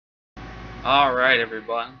Alright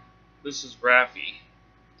everyone, this is Rafi.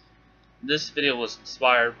 This video was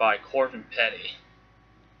inspired by Corbin Petty.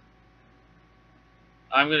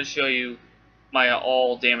 I'm going to show you my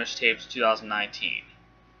all damage tapes 2019.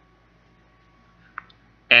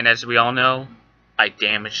 And as we all know, I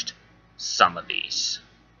damaged some of these.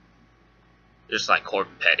 Just like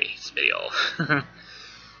Corbin Petty's video.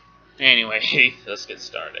 Anyway, let's get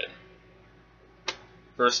started.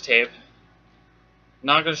 First tape.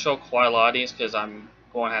 Not going to show quite a lot of these because I'm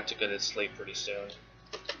going to have to go to sleep pretty soon.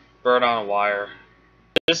 Bird on a wire.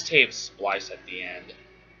 This tape spliced at the end.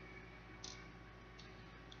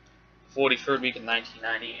 43rd week in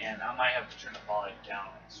 1990, and I might have to turn the volume down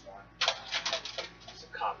on this one. It's a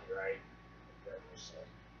copyright.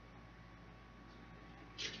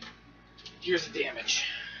 Here's the damage.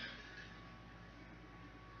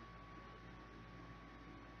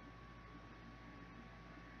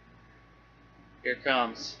 Here it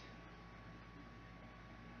comes.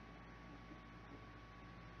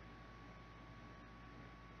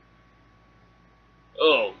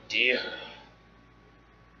 Oh dear.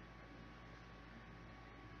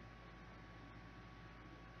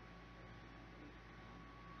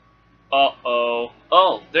 Uh-oh.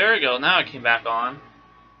 Oh, there we go. Now it came back on.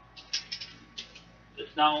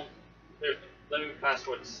 It's now... Here, let me fast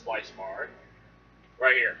forward the splice bar.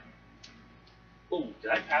 Right here. Ooh, did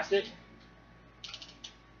I pass it?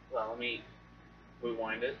 Well, let me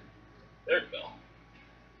rewind it. There we go.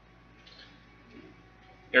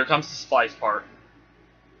 Here comes the splice part.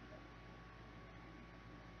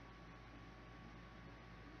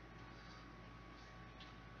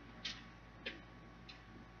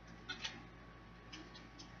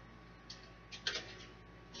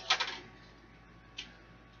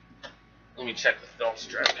 Let me check the film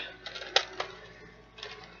strip.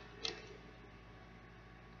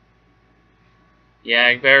 Yeah,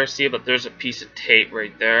 I better see it, but there's a piece of tape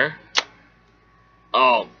right there.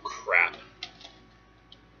 Oh, crap.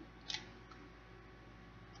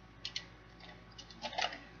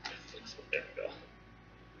 There we go.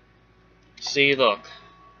 See, look.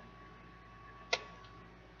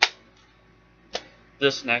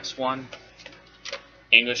 This next one,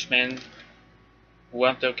 Englishman,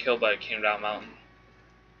 went up killed by a came down mountain.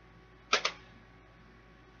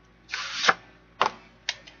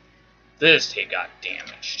 This tape got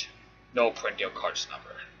damaged. No print deal cards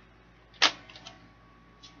number.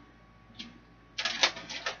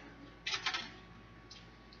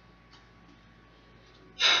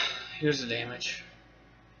 Here's the damage.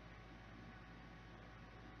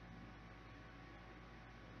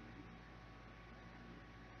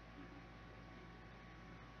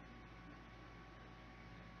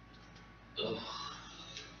 Ugh.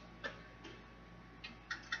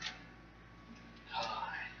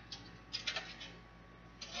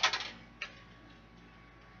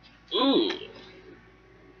 Ooh.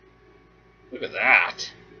 Look at that.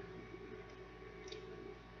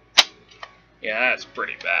 Yeah, that's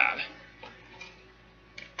pretty bad.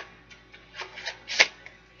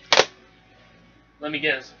 Let me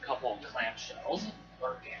get us a couple of clamshells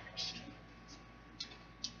or damaged.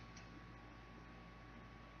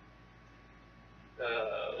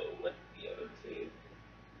 What's the other tape?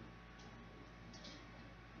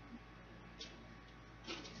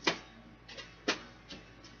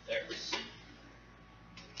 There's.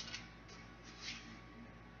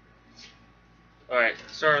 Alright,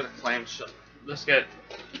 start with the clamshell. Let's get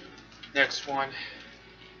next one.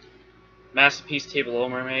 Masterpiece tape of Little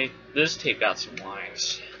Mermaid. This tape got some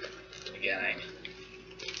lines at the beginning.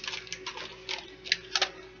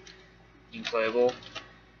 Incredible.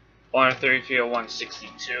 133 or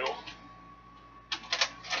 162.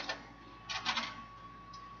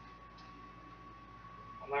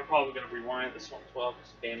 I'm probably going to rewind this one as well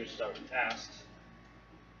because the damage is already passed.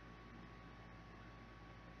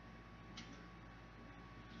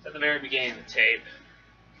 It's at the very beginning of the tape.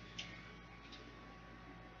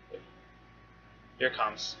 Here it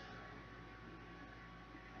comes.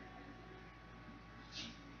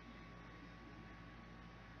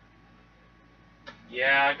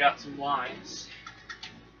 Yeah, I got some lines.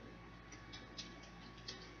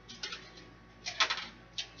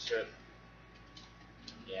 Strip.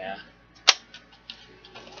 Yeah.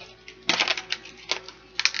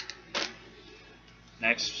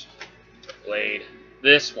 Next blade.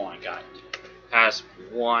 This one has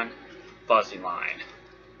one fuzzy line.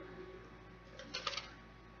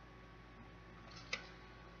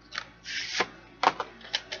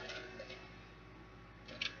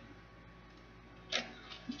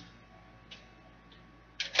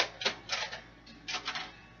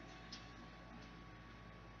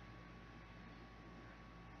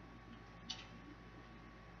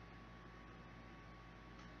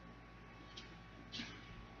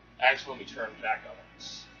 Actually, let me turn back on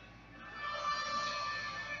this.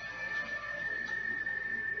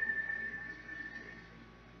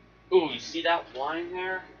 Ooh, you see that line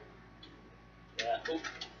there? Yeah. Ooh.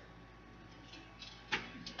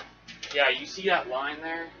 Yeah, you see that line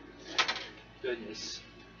there? Goodness.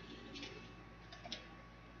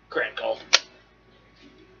 Crinkle.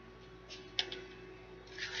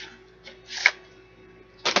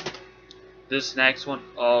 This next one,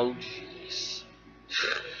 oh jeez.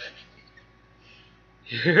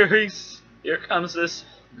 Here comes this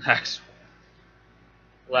next one.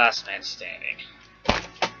 Last man standing.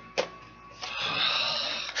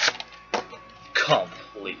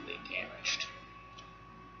 Completely damaged.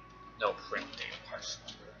 No print name parts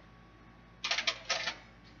number.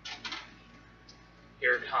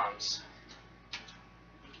 Here it comes.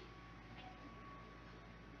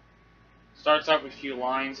 Starts out with a few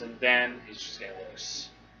lines and then he's just getting loose.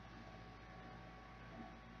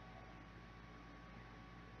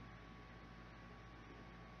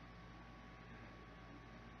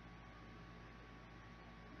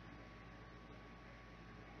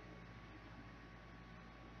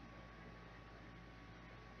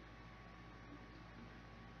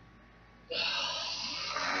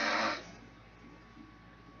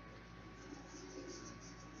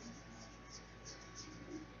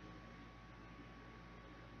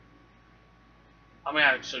 I'm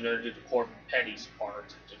actually going to do the Corbin Petty's part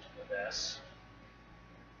to do this.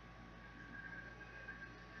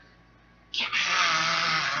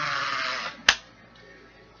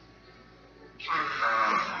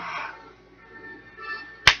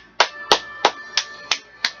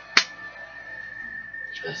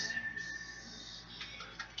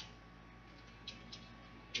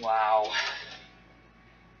 Wow.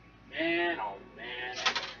 Man, oh man.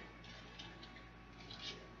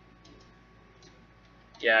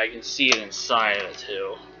 Yeah, I can see it inside of it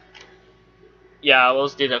too. Yeah, I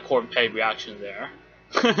almost did a Corbin Petty reaction there.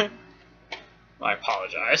 I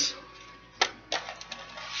apologize.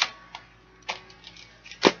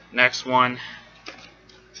 Next one,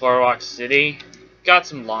 Rock City. Got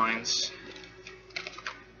some lines.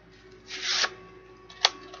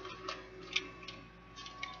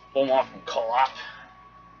 Beaumont from Co-op.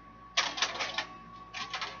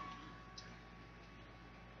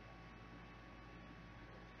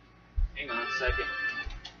 Hang on a second.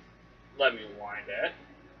 Let me wind it.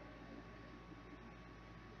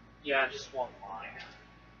 Yeah, just one line.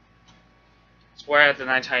 It's where at the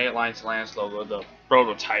 998 Lines Lance logo, the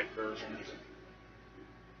prototype version.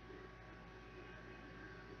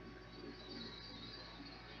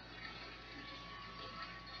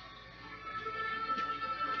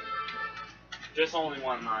 Just only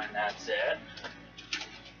one line, that's it.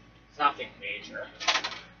 It's nothing major.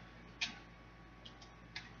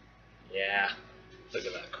 Yeah, look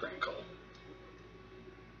at that crinkle.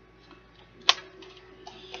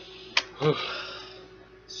 Whew.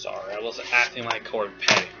 Sorry, I wasn't acting like Corbin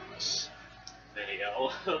Petty on this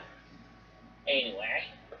video. Anyway.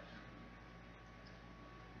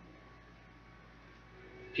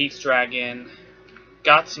 Pete's Dragon.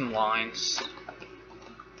 Got some lines.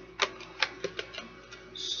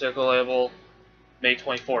 Sticker label. May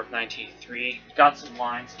 24th, 1983. Got some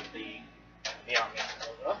lines with the Neon Man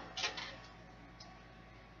logo.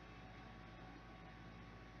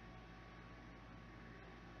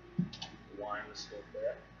 Line was still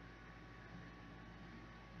there.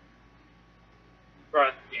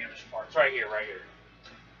 Right, damaged parts. Right here, right here.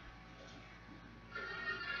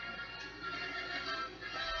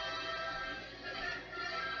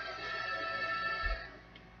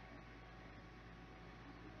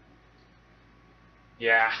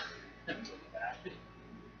 Yeah. Look at that.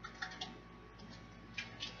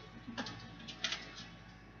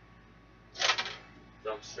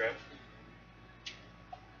 Film strip.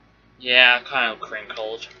 Yeah, kind of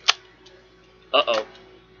crinkled. Uh-oh.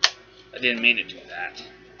 I didn't mean to do that.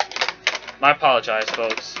 I apologize,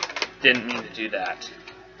 folks. Didn't mean to do that.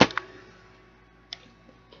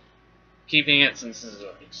 Keeping it since this is an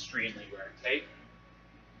extremely rare tape.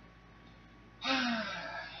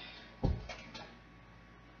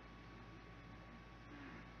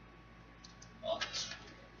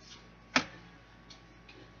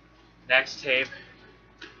 Next tape.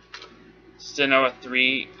 Stenoa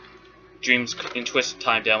 3 Dreams in Twisted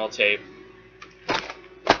Time demo tape.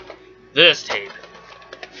 This tape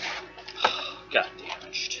got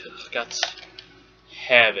damaged. Got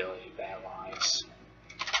heavily bad lines.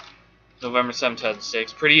 November 7,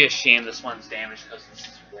 2006. Pretty ashamed this one's damaged because this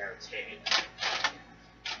is rare tape.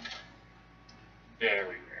 Very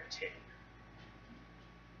rare tape.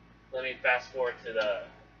 Let me fast forward to the.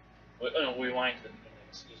 Rewind to the beginning,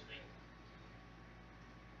 excuse me.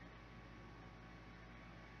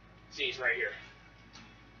 See, he's right here.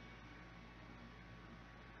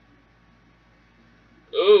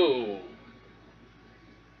 Ooh.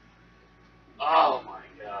 Oh my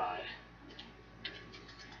god.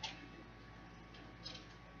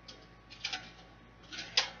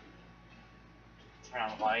 Turn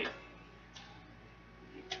on the light.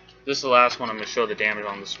 This is the last one. I'm going to show the damage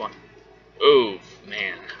on this one. Oof,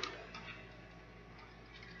 man.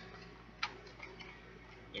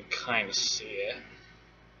 You can kind of see it.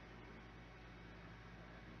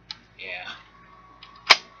 Yeah.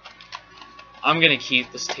 I'm going to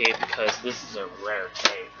keep this tape because this is a rare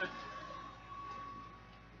tape.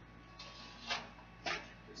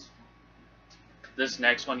 This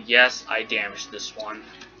next one, yes, I damaged this one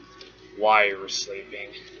while you were sleeping.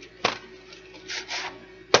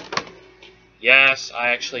 Yes, I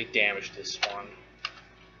actually damaged this one.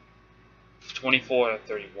 24 to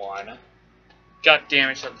 31. Got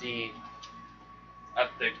damaged at the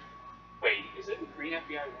wait, is it green FBI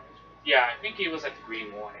warnings? Yeah, I think it was at the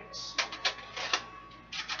green warnings.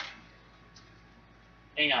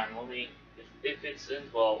 Hang on, let me, if it's in,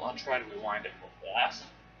 well, I'll try to rewind it real fast.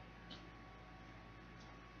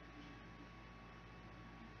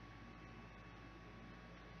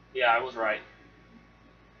 Yeah, I was right.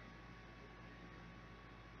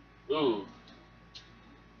 Ooh.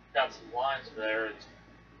 Got some lines there. It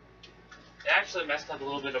actually messed up a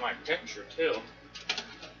little bit of my picture, too.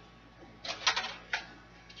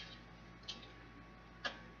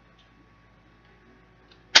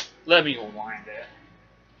 Let me rewind it.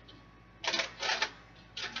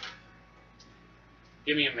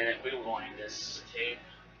 Give me a minute, we will rewind this tape.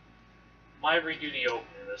 Might redo the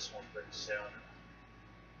opening of this one pretty soon.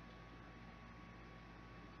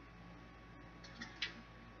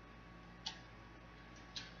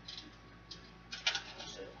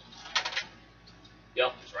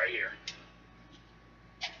 Yep, it's right here.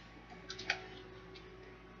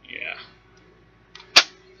 Yeah.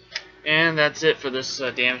 And that's it for this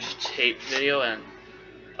damage tape video, and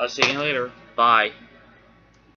I'll see you later. Bye.